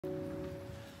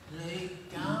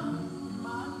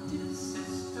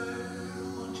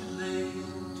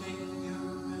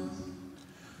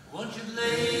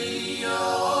Lay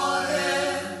your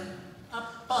head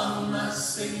upon my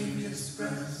Savior's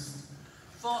breast,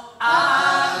 for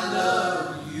I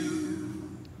love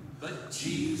you, but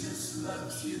Jesus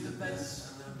loves you the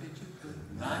best. And I bid you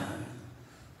good night,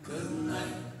 good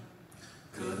night,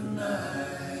 good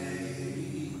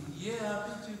night. Yeah, I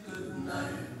bid you good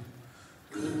night,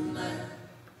 good night,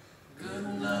 good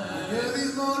night. Yeah,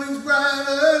 these mornings bright,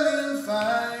 early and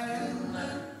fine. Good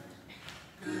night,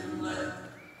 good night.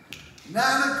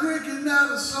 Not a cricket,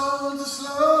 not a soul.